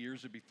 40 years,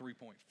 it'd be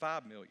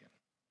 $3.5 million.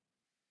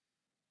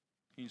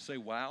 Can you say,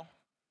 wow?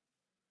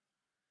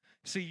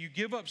 See, you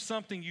give up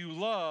something you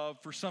love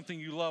for something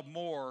you love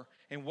more,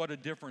 and what a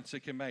difference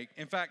it can make.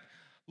 In fact,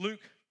 Luke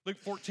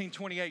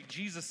 14:28,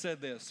 Jesus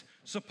said this,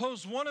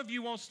 suppose one of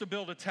you wants to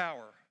build a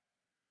tower.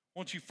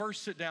 Won't you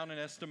first sit down and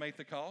estimate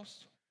the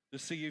cost to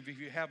see if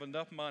you have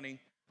enough money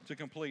to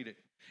complete it?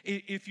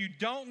 If you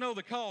don't know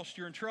the cost,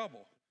 you're in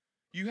trouble.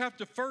 You got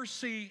to first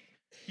see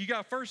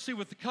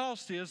what the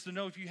cost is to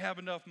know if you have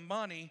enough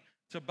money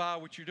to buy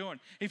what you're doing.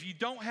 If you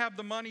don't have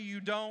the money, you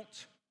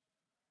don't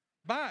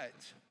buy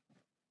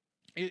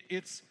it.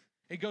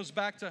 It goes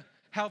back to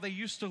how they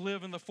used to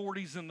live in the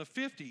 40s and the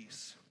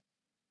 50s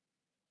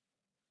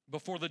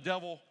before the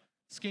devil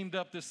schemed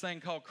up this thing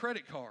called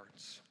credit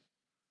cards.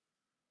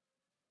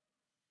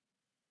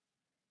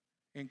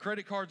 And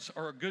credit cards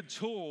are a good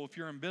tool if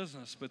you're in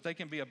business, but they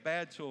can be a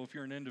bad tool if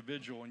you're an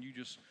individual and you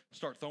just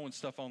start throwing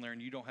stuff on there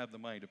and you don't have the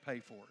money to pay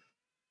for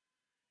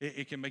it.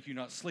 It can make you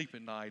not sleep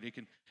at night. It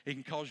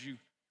can cause you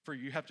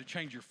have to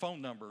change your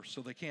phone number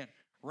so they can't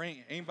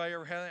ring. Anybody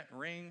ever had that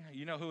ring?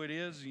 You know who it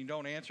is and you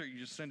don't answer it, you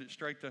just send it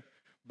straight to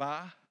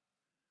buy.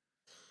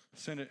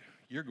 Send it,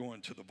 you're going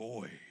to the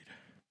void.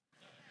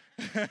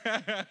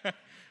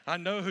 I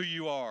know who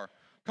you are.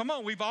 Come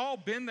on, we've all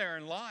been there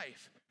in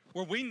life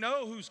where we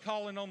know who's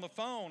calling on the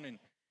phone and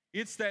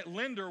it's that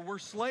lender we're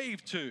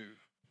slave to.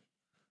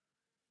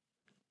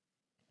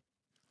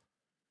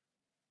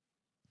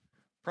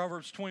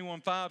 Proverbs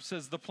 21:5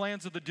 says, the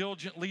plans of the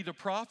diligent lead to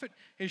profit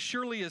as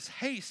surely as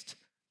haste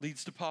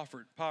leads to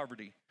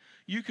poverty.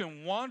 You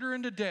can wander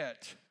into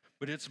debt,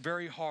 but it's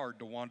very hard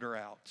to wander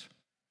out.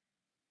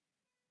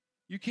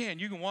 You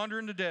can wander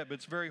into debt, but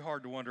it's very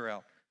hard to wander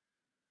out.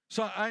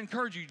 So I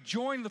encourage you,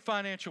 join the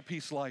Financial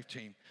Peace Life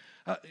team.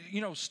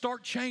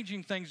 Start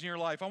changing things in your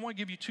life. I want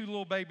to give you 2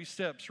 little baby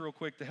steps real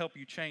quick to help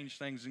you change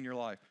things in your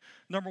life.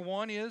 Number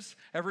 1 is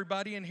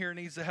everybody in here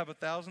needs to have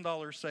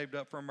 $1,000 saved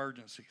up for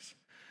emergencies.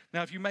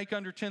 Now, if you make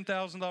under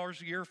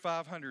 $10,000 a year,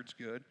 $500 is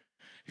good.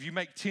 If you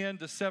make $10,000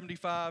 to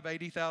 $75,000,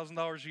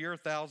 $80,000 a year,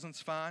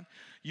 $1,000's fine.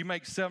 You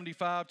make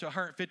 $75,000 to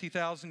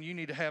 $150,000, you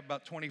need to have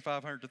about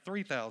 $2,500 to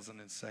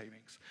 $3,000 in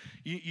savings.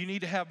 You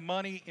need to have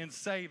money in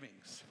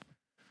savings.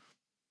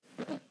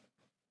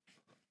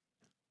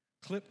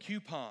 Clip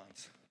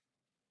coupons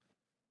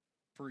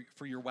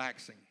for your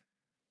waxing.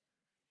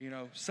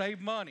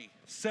 Save money.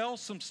 Sell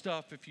some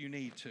stuff if you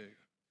need to.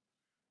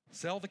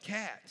 Sell the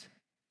cat.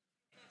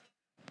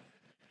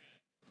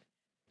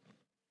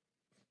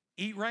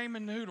 Eat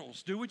ramen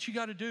noodles. Do what you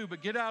got to do,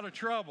 but get out of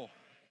trouble.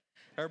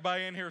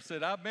 Everybody in here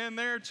said, I've been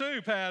there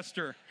too,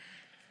 Pastor.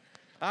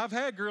 I've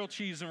had grilled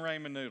cheese and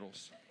ramen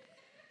noodles.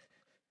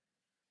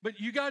 But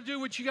you got to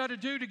do what you got to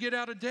do to get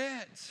out of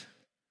debt.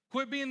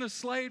 Quit being the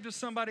slave to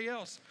somebody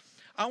else.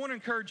 I want to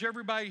encourage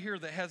everybody here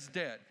that has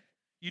debt.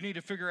 You need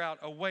to figure out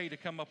a way to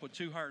come up with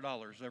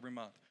 $200 every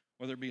month,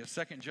 whether it be a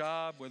second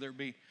job, whether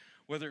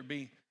it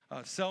be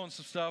selling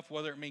some stuff,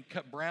 whether it mean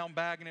brown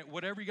bagging it,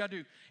 whatever you got to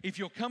do. If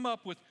you'll come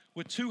up with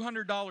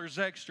 $200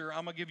 extra,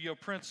 I'm going to give you a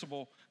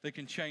principle that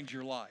can change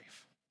your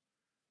life.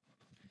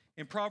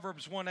 In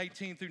Proverbs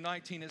 1:18 through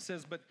 19, it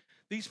says, but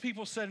these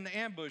people set an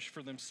ambush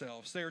for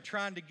themselves. They are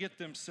trying to get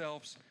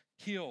themselves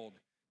killed.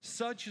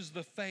 Such is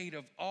the fate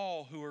of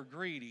all who are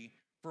greedy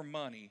for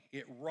money.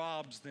 It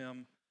robs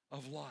them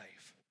of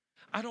life.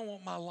 I don't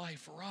want my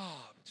life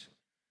robbed.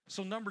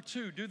 So number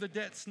 2, do the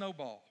debt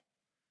snowball.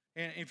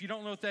 And if you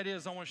don't know what that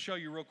is, I want to show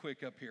you real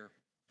quick up here.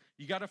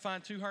 You got to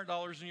find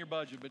 $200 in your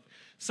budget, but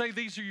say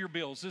these are your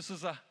bills. This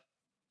is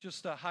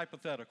just a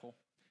hypothetical.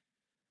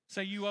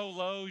 Say you owe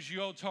Lowe's,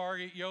 you owe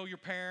Target, you owe your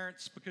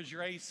parents because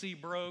your AC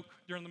broke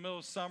during the middle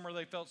of summer.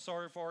 They felt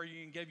sorry for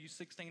you and gave you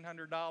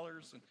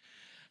 $1,600.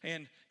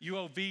 And you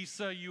owe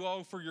Visa, you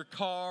owe for your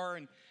car,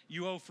 and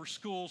you owe for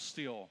school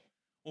still.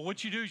 Well,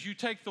 what you do is you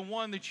take the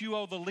one that you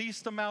owe the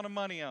least amount of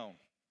money on,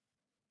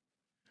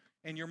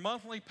 and your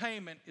monthly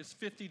payment is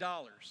 $50.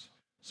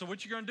 So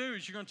what you're going to do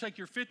is you're going to take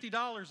your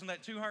 $50 and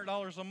that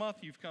 $200 a month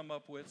you've come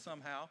up with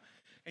somehow,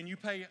 and you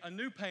pay a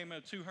new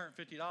payment of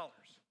 $250.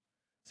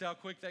 See how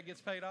quick that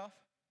gets paid off?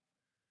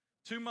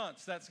 2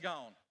 months, that's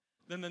gone.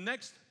 Then the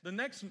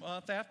next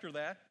month after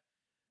that,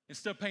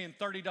 instead of paying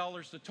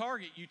 $30 to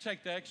Target, you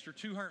take the extra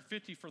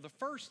 $250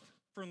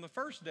 from the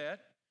first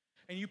debt,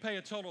 and you pay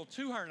a total of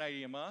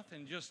 $280 a month.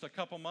 In just a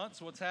couple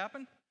months, what's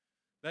happened?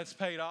 That's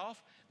paid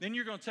off. Then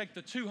you're going to take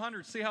the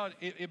 $200. See how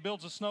it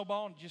builds a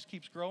snowball and just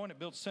keeps growing? It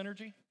builds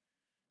synergy.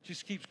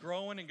 Just keeps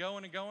growing and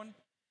going and going.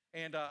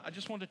 And I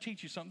just wanted to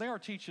teach you something. They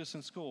ought to teach this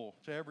in school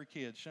to every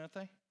kid, shouldn't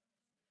they?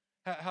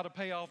 How to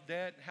pay off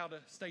debt, how to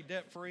stay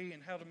debt-free,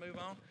 and how to move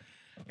on.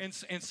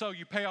 And so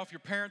you pay off your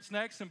parents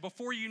next, and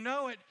before you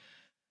know it,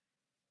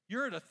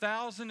 you're at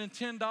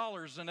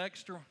 $1,010 in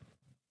extra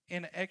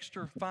in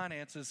extra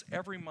finances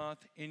every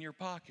month in your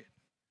pocket.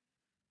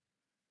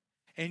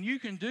 And you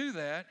can do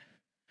that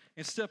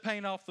instead of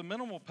paying off the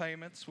minimal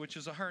payments, which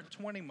is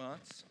 120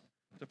 months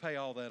to pay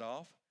all that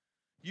off.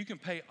 You can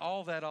pay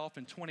all that off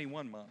in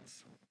 21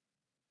 months.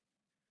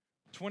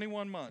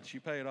 21 months, you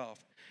pay it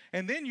off.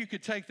 And then you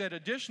could take that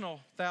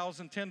additional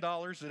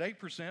 $1,010 at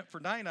 8% for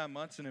 99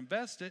 months and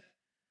invest it,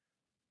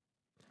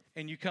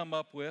 and you come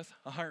up with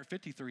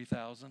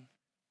 $153,000,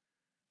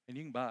 and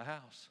you can buy a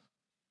house.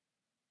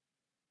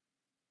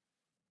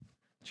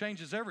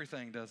 Changes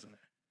everything, doesn't it?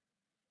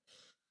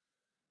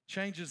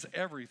 Changes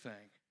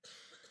everything.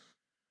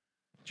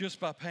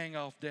 Just by paying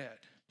off debt,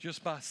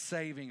 just by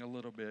saving a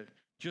little bit,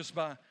 just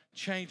by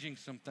changing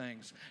some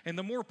things. And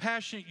the more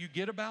passionate you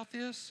get about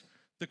this,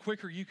 the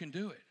quicker you can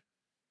do it.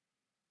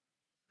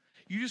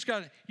 You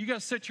got to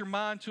set your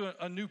mind to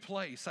a new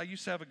place. I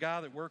used to have a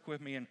guy that worked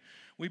with me, and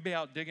we'd be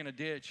out digging a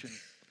ditch,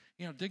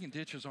 and digging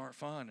ditches aren't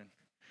fun. And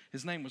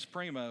his name was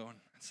Primo, and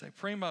I'd say,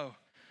 Primo,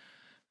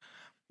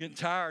 getting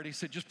tired. He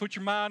said, just put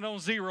your mind on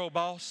zero,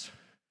 boss.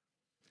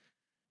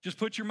 Just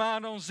put your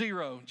mind on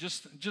zero.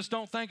 Just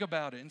don't think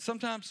about it. And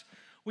sometimes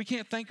we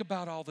can't think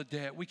about all the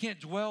debt. We can't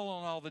dwell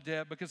on all the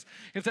debt, because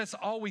if that's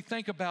all we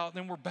think about,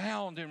 then we're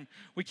bound and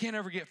we can't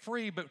ever get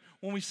free. But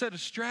when we set a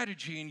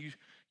strategy and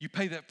you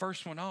pay that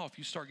first one off,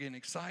 you start getting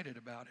excited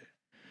about it.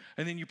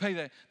 And then you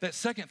pay that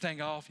second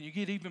thing off, and you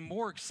get even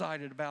more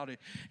excited about it.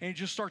 And it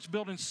just starts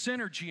building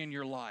synergy in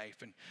your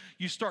life. And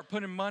you start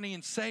putting money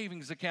in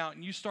savings account,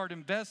 and you start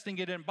investing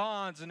it in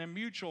bonds and in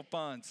mutual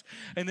funds.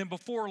 And then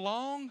before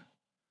long,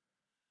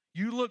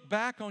 you look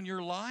back on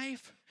your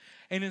life,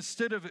 and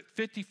instead of at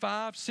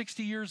 55,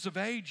 60 years of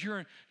age,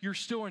 you're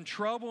still in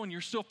trouble and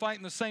you're still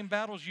fighting the same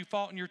battles you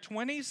fought in your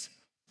 20s.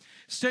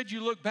 Instead,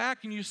 you look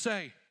back and you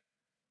say,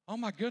 oh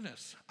my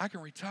goodness, I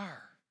can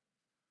retire.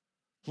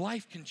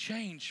 Life can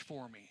change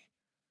for me.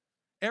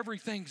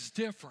 Everything's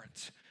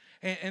different.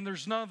 And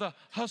there's none of the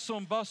hustle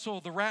and bustle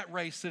of the rat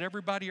race that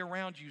everybody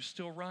around you is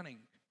still running.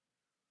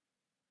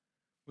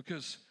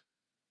 Because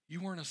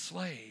you weren't a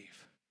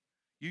slave.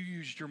 You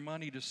used your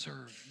money to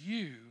serve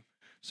you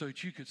so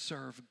that you could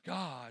serve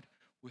God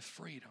with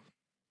freedom.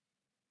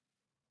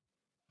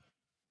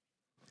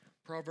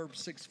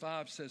 Proverbs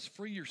 6:5 says,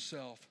 free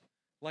yourself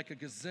like a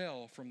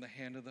gazelle from the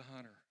hand of the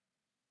hunter.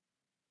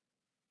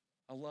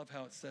 I love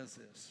how it says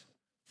this.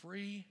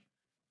 Free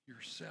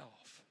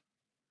yourself.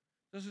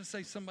 Doesn't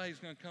say somebody's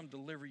going to come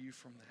deliver you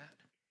from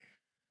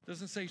that.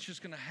 Doesn't say it's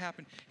just going to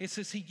happen. It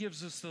says he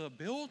gives us the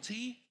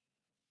ability,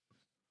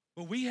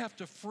 but we have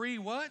to free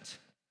what?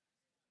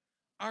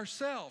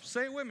 Ourselves.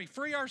 Say it with me.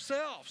 Free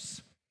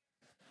ourselves.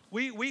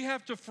 We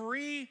have to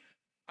free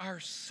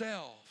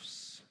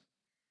ourselves.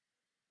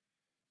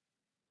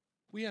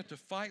 We have to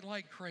fight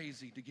like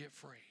crazy to get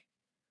free.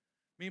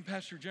 Me and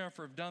Pastor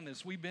Jennifer have done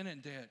this. We've been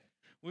in debt.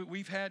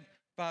 We've had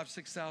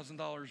 $5,000,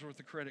 $6,000 worth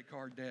of credit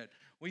card debt.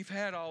 We've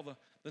had all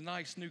the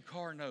nice new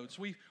car notes.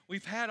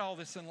 We've had all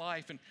this in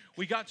life, and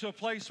we got to a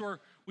place where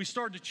we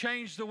started to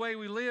change the way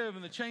we live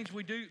and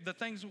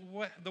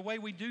the way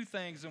we do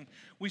things, and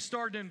we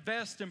started to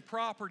invest in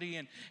property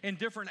and in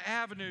different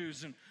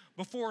avenues. And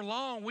before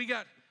long, we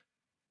got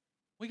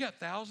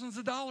thousands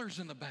of dollars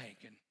in the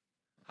bank, and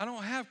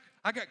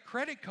I got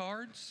credit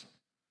cards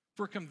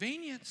for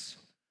convenience,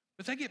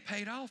 but they get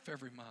paid off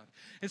every month.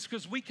 It's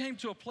because we came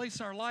to a place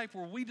in our life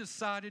where we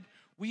decided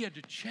we had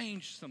to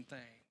change some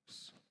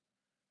things.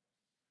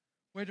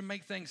 We had to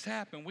make things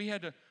happen. We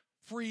had to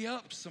free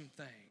up some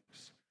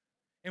things.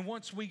 And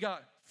once we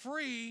got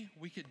free,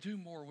 we could do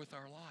more with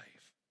our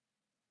life.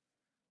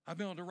 I've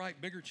been able to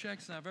write bigger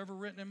checks than I've ever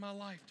written in my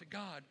life to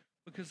God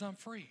because I'm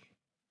free.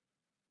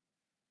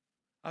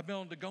 I've been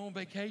able to go on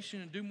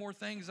vacation and do more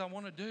things I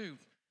want to do.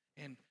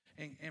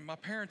 And my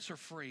parents are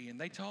free,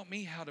 and they taught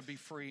me how to be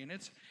free, and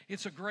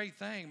it's a great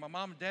thing. My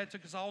mom and dad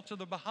took us all to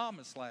the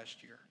Bahamas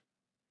last year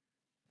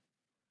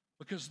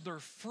because they're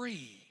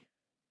free,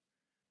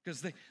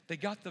 because they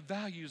got the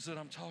values that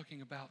I'm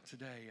talking about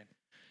today. And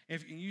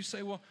if you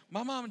say, well,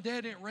 my mom and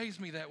dad didn't raise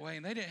me that way,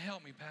 and they didn't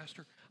help me,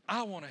 Pastor,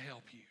 I want to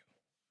help you.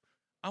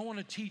 I want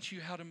to teach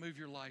you how to move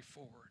your life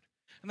forward.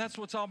 And that's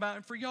what it's all about.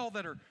 And for y'all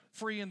that are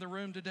free in the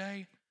room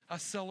today, I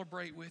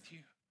celebrate with you.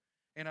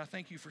 And I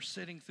thank you for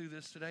sitting through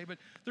this today. But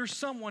there's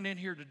someone in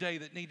here today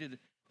that needed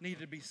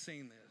to be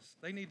seeing this.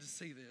 They need to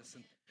see this.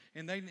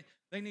 And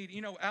they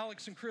need,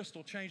 Alex and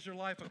Crystal changed their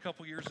life a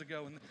couple years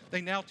ago. And they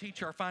now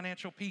teach our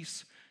Financial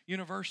Peace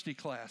University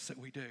class that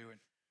we do.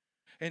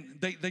 And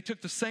they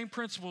took the same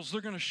principles they're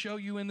going to show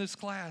you in this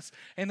class.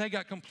 And they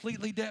got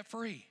completely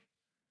debt-free.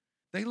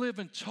 They live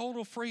in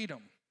total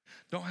freedom.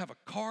 Don't have a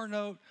car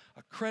note,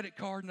 a credit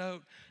card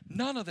note,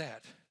 none of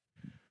that.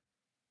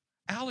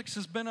 Alex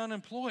has been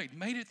unemployed,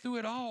 made it through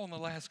it all in the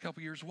last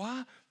couple years.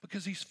 Why?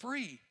 Because he's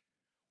free.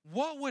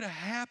 What would have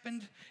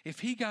happened if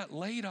he got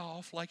laid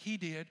off like he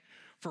did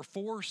for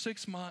 4 or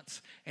 6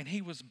 months and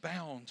he was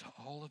bound to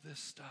all of this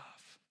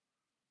stuff?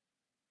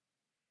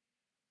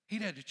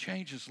 He'd had to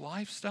change his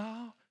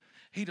lifestyle.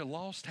 He'd have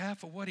lost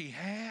half of what he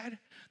had.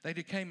 They'd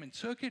have came and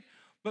took it.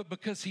 But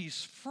because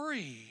he's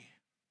free,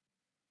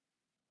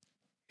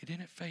 It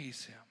didn't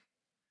faze him,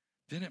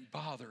 didn't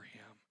bother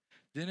him,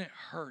 didn't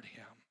hurt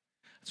him.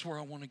 That's where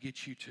I want to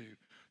get you to.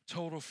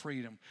 Total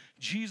freedom.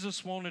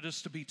 Jesus wanted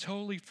us to be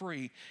totally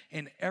free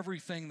in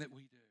everything that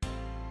we do.